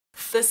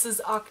This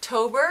is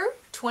October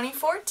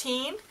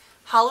 2014,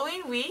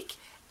 Halloween week,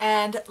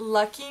 and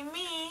lucky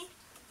me,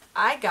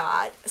 I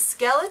got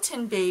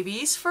skeleton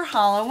babies for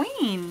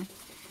Halloween.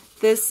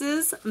 This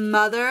is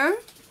Mother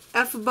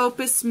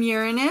Ephebopus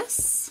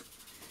murinus,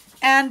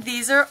 and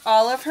these are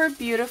all of her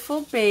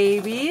beautiful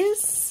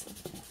babies.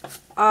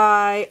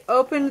 I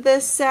opened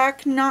this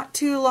sack not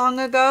too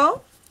long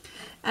ago,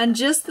 and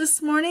just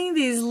this morning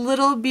these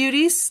little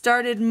beauties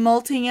started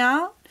molting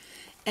out,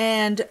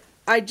 and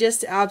I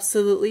just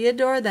absolutely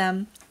adore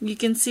them. You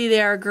can see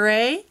they are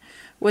gray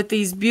with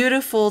these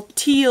beautiful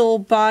teal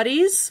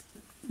bodies.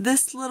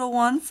 This little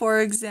one, for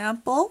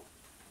example,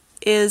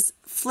 is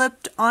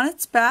flipped on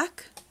its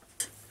back,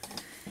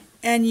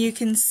 and you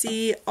can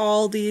see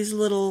all these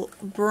little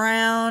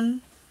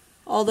brown,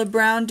 all the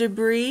brown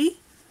debris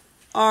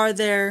are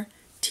their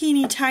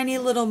teeny tiny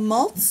little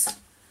molts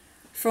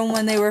from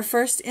when they were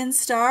first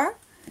instar.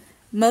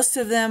 Most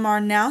of them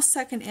are now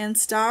second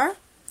instar,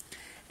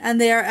 and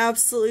they are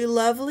absolutely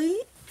lovely.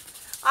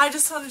 I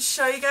just wanted to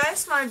show you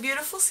guys my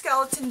beautiful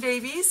skeleton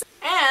babies,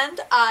 and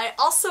I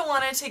also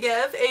wanted to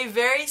give a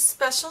very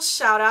special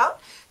shout out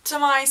to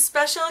my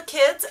special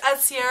kids at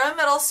Sierra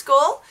Middle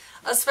School,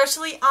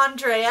 especially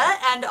Andrea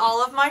and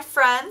all of my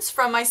friends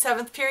from my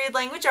 7th period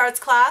language arts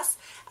class,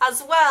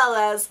 as well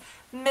as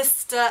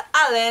Mr.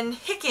 Alan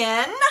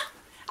Hicken.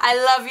 I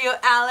love you,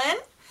 Alan.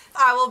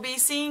 I will be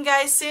seeing you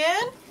guys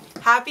soon.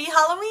 Happy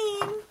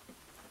Halloween!